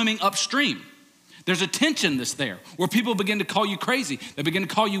that's swimming upstream. There's a tension that's there where people begin to call you crazy. They begin to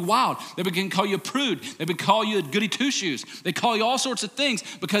call you wild. They begin to call you a prude. They begin to call you a goody two-shoes. They call you all sorts of things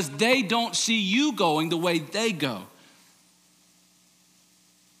because they don't see you going the way they go.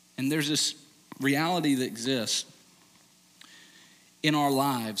 And there's this reality that exists in our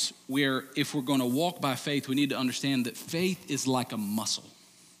lives where if we're going to walk by faith, we need to understand that faith is like a muscle.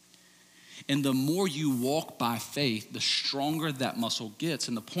 And the more you walk by faith, the stronger that muscle gets.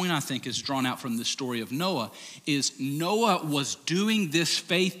 And the point I think is drawn out from the story of Noah is Noah was doing this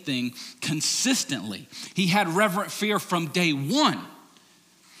faith thing consistently. He had reverent fear from day one.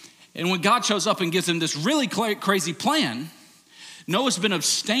 And when God shows up and gives him this really crazy plan, Noah's been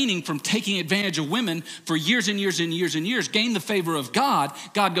abstaining from taking advantage of women for years and years and years and years, gained the favor of God.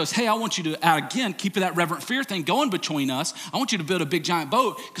 God goes, hey, I want you to, again, keep that reverent fear thing going between us. I want you to build a big giant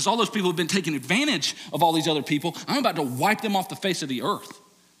boat because all those people have been taking advantage of all these other people. I'm about to wipe them off the face of the earth.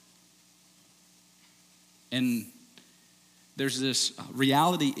 And there's this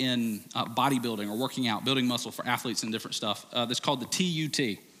reality in bodybuilding or working out, building muscle for athletes and different stuff that's called the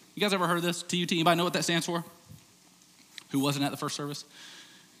T.U.T. You guys ever heard of this? T.U.T. Anybody know what that stands for? Who wasn't at the first service?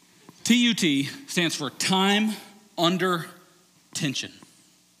 T.U.T. stands for time under tension.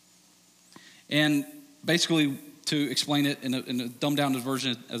 And basically, to explain it in a dumbed down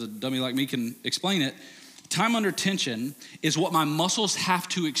version as a dummy like me can explain it, Time under tension is what my muscles have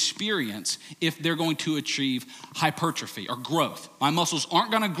to experience if they're going to achieve hypertrophy or growth. My muscles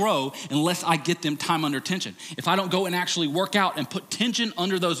aren't going to grow unless I get them time under tension. If I don't go and actually work out and put tension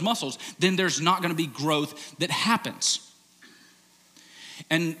under those muscles, then there's not going to be growth that happens.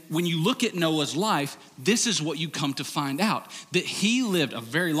 And when you look at Noah's life, this is what you come to find out, that he lived a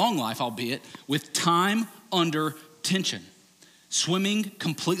very long life, albeit, with time under tension, swimming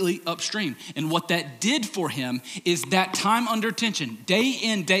completely upstream. And what that did for him is that time under tension, day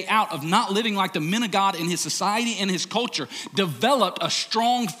in, day out, of not living like the men of God in his society and his culture, developed a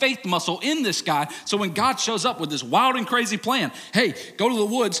strong faith muscle in this guy. So when God shows up with this wild and crazy plan, hey, go to the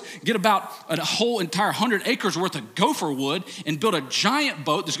woods, get about a whole entire 100 acres worth of gopher wood and build a giant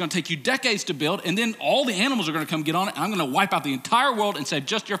boat that's going to take you decades to build, and then all the animals are going to come get on it, and I'm going to wipe out the entire world and save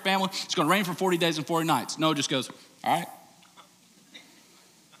just your family. It's going to rain for 40 days and 40 nights. Noah just goes, all right.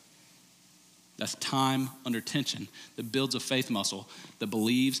 That's time under tension that builds a faith muscle that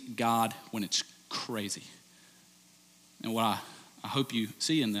believes God when it's crazy. And what I hope you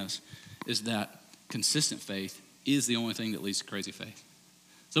see in this is that consistent faith is the only thing that leads to crazy faith.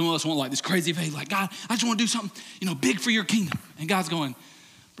 Some of us want like this crazy faith, like, God, I just want to do something, big for your kingdom. And God's going,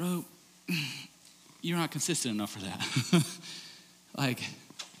 bro, you're not consistent enough for that. Like,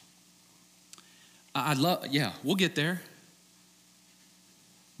 we'll get there.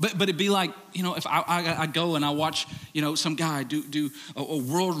 But it'd be like, if I go and I watch, some guy do a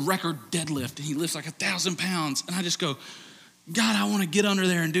world record deadlift, and he lifts like 1,000 pounds, and I just go, God, I want to get under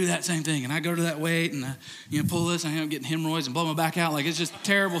there and do that same thing. And I go to that weight and I pull this, and I end up getting hemorrhoids and blow my back out. Like, it's just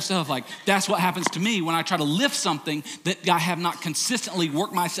terrible stuff. Like, that's what happens to me when I try to lift something that I have not consistently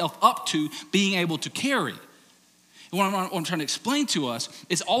worked myself up to being able to carry. And what I'm trying to explain to us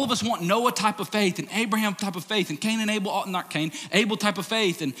is all of us want Noah type of faith and Abraham type of faith and Abel type of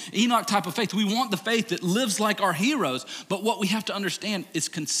faith and Enoch type of faith. We want the faith that lives like our heroes. But what we have to understand is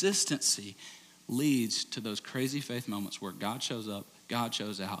consistency leads to those crazy faith moments where God shows up, God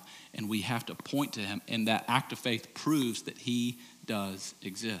shows out, and we have to point to him. And that act of faith proves that he does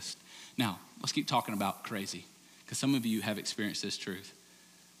exist. Now, let's keep talking about crazy, because some of you have experienced this truth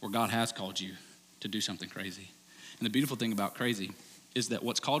where God has called you to do something crazy. And the beautiful thing about crazy is that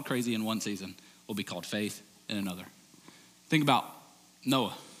what's called crazy in one season will be called faith in another. Think about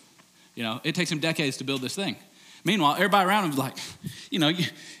Noah. It takes him decades to build this thing. Meanwhile, everybody around him is like,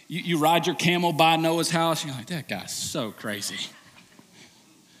 you ride your camel by Noah's house. You're like, that guy's so crazy.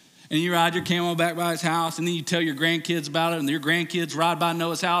 And you ride your camel back by his house, and then you tell your grandkids about it, and your grandkids ride by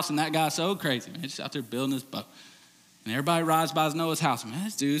Noah's house, and that guy's so crazy. Man, he's out there building his boat. And everybody rides by Noah's house. Man,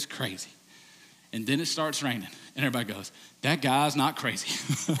 this dude's crazy. And then it starts raining, and everybody goes, that guy's not crazy.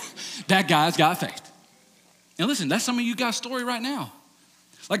 That guy's got faith. And listen, that's some of you guys' story right now.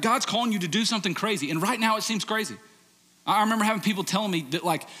 Like, God's calling you to do something crazy, and right now it seems crazy. I remember having people telling me that,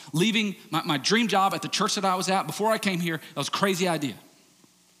 like, leaving my dream job at the church that I was at before I came here, that was a crazy idea.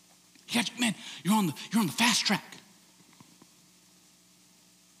 Yeah, man, you're on the fast track.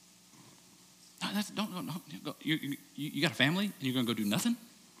 No, you got a family, and you're going to go do nothing?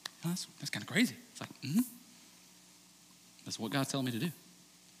 That's kind of crazy. It's like, that's what God's telling me to do.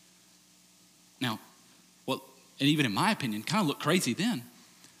 Now, and even in my opinion, kind of look crazy then.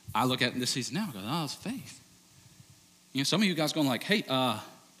 I look at it in this season now and go, oh, it's faith. Some of you guys going like, hey,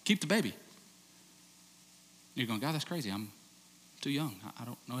 keep the baby. And you're going, God, that's crazy. I'm too young. I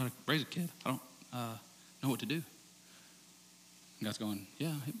don't know how to raise a kid. I don't know what to do. And God's going,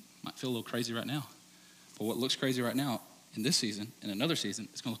 yeah, it might feel a little crazy right now. But what looks crazy right now, in this season, in another season,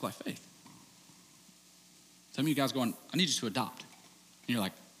 it's going to look like faith. Some of you guys going, I need you to adopt. And you're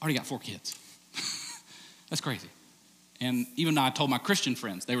like, I already got 4 kids. That's crazy. And even though I told my Christian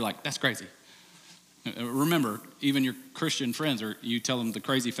friends, they were like, that's crazy. Remember, even your Christian friends, or you tell them the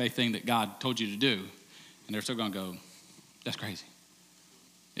crazy faith thing that God told you to do, and they're still going to go, that's crazy.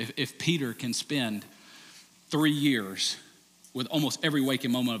 If Peter can spend 3 years with almost every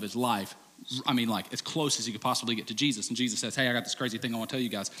waking moment of his life, like as close as he could possibly get to Jesus. And Jesus says, hey, I got this crazy thing I want to tell you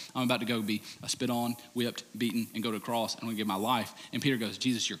guys. I'm about to go be spit on, whipped, beaten, and go to the cross, and I'm going to give my life. And Peter goes,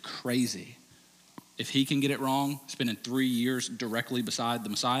 Jesus, you're crazy. If he can get it wrong, spending 3 years directly beside the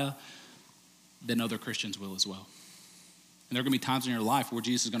Messiah, then other Christians will as well. And there are going to be times in your life where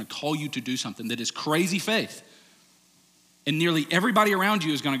Jesus is going to call you to do something that is crazy faith. And nearly everybody around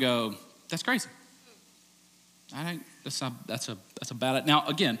you is going to go, that's crazy. That's a bad. Now,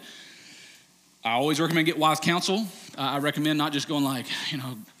 again, I always recommend get wise counsel. I recommend not just going like,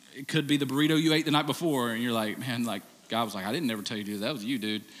 it could be the burrito you ate the night before, and you're like, man, like God was like, I didn't never tell you to do that. That was you,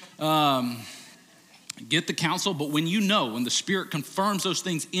 dude. Get the counsel, but when when the Spirit confirms those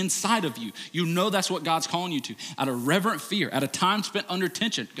things inside of you, you know that's what God's calling you to. Out of reverent fear, at a time spent under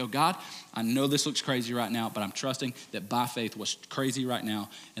tension, go, God, I know this looks crazy right now, but I'm trusting that by faith, what's crazy right now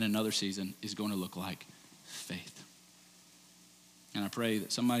in another season is going to look like faith. And I pray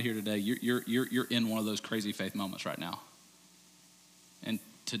that somebody here today, you're in one of those crazy faith moments right now. And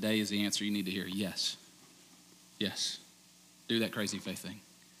today is the answer you need to hear. Yes. Yes. Do that crazy faith thing.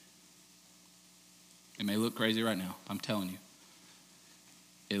 It may look crazy right now. I'm telling you.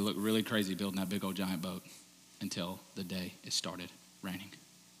 It looked really crazy building that big old giant boat until the day it started raining.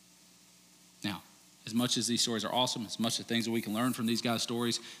 Now, as much as these stories are awesome, as much as things that we can learn from these guys'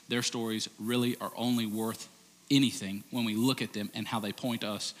 stories, their stories really are only worth anything when we look at them and how they point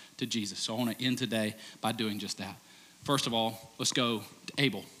us to Jesus. So I want to end today by doing just that. First of all, let's go to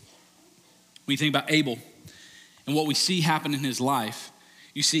Abel. When you think about Abel and what we see happen in his life,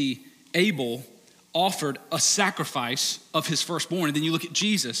 you see Abel offered a sacrifice of his firstborn. And then you look at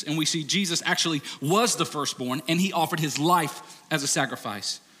Jesus and we see Jesus actually was the firstborn and he offered his life as a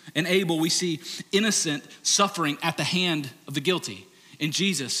sacrifice. In Abel, we see innocent suffering at the hand of the guilty. In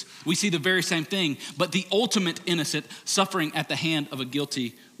Jesus, we see the very same thing, but the ultimate innocent suffering at the hand of a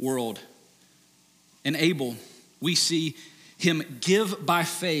guilty world. In Abel, we see him give by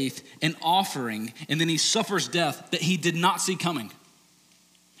faith an offering, and then he suffers death that he did not see coming.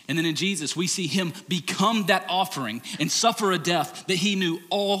 And then in Jesus, we see him become that offering and suffer a death that he knew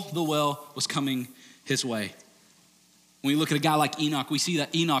all the well was coming his way. When we look at a guy like Enoch, we see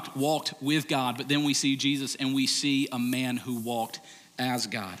that Enoch walked with God, but then we see Jesus and we see a man who walked as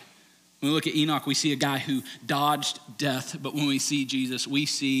God. When we look at Enoch, we see a guy who dodged death, but when we see Jesus, we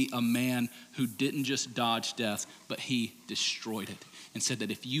see a man who didn't just dodge death, but he destroyed it and said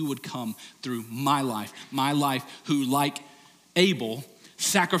that if you would come through my life who like Abel,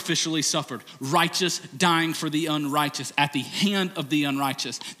 sacrificially suffered, righteous dying for the unrighteous at the hand of the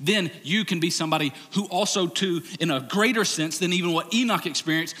unrighteous, then you can be somebody who also too, in a greater sense than even what Enoch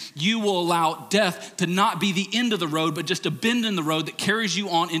experienced, you will allow death to not be the end of the road, but just a bend in the road that carries you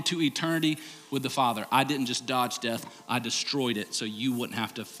on into eternity with the Father. I didn't just dodge death, I destroyed it so you wouldn't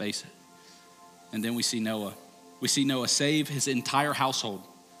have to face it. And then we see Noah. We see Noah save his entire household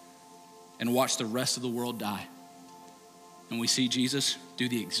and watch the rest of the world die. And we see Jesus do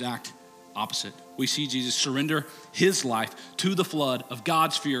the exact opposite. We see Jesus surrender his life to the flood of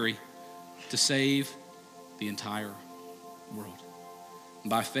God's fury to save the entire world. And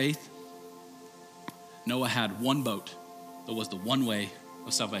by faith, Noah had one boat that was the one way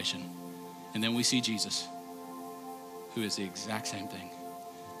of salvation. And then we see Jesus, who is the exact same thing,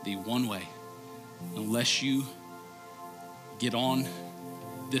 the one way. Unless you get on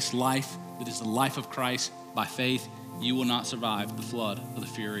this life that is the life of Christ by faith, you will not survive the flood of the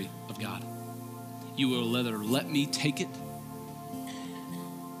fury of God. You will either let me take it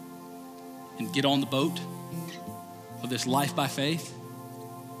and get on the boat of this life by faith,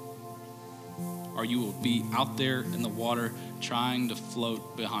 or you will be out there in the water trying to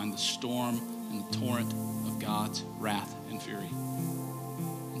float behind the storm and the torrent of God's wrath and fury.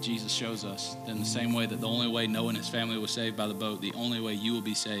 And Jesus shows us that in the same way that the only way Noah and his family was saved by the boat, the only way you will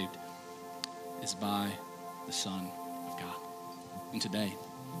be saved is by the Son of God. And today,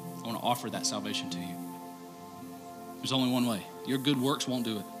 I want to offer that salvation to you. There's only one way. Your good works won't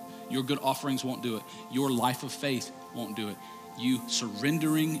do it. Your good offerings won't do it. Your life of faith won't do it. You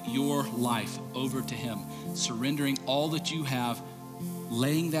surrendering your life over to him, surrendering all that you have,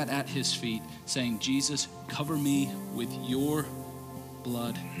 laying that at his feet, saying, Jesus, cover me with your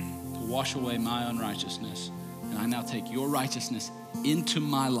blood to wash away my unrighteousness. And I now take your righteousness into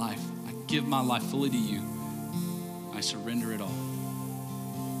my life. I give my life fully to you. I surrender it all.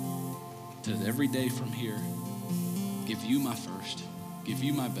 To every day from here, give you my first, give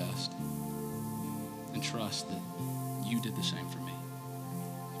you my best, and trust that you did the same for me.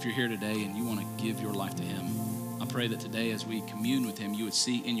 If you're here today and you want to give your life to him, I pray that today as we commune with him, you would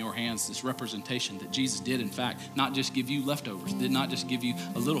see in your hands this representation that Jesus did, in fact, not just give you leftovers, did not just give you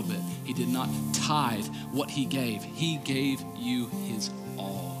a little bit. He did not tithe what he gave. He gave you his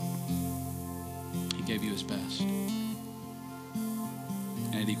all. He gave you his best.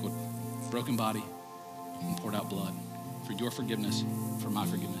 And it equaled broken body and poured out blood for your forgiveness, for my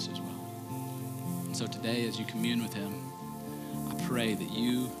forgiveness as well. And so today as you commune with him, I pray that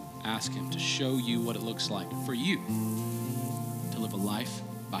you ask him to show you what it looks like for you to live a life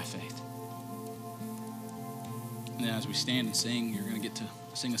by faith. And then as we stand and sing, you're going to get to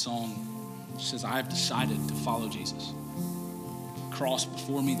sing a song that says, I have decided to follow Jesus. The cross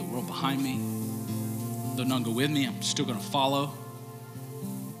before me, the world behind me. Though none go with me, I'm still going to follow.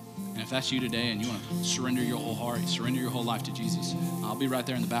 And if that's you today and you want to surrender your whole heart, surrender your whole life to Jesus, I'll be right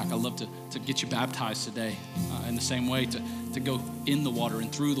there in the back. I'd love to get you baptized today in the same way, to go in the water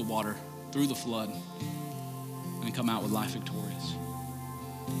and through the water, through the flood, and come out with life victorious.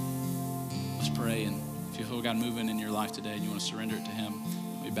 Let's pray, and if you feel God moving in your life today and you want to surrender it to him,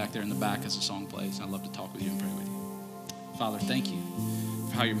 I'll be back there in the back as the song plays. I'd love to talk with you and pray with you. Father, thank you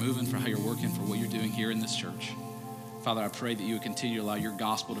for how you're moving, for how you're working, for what you're doing here in this church. Father, I pray that you would continue to allow your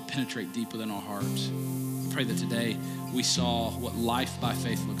gospel to penetrate deep within our hearts. I pray that today we saw what life by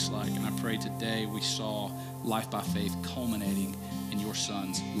faith looks like, and I pray today we saw life by faith culminating in your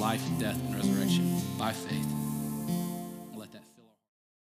Son's life, death, and resurrection by faith.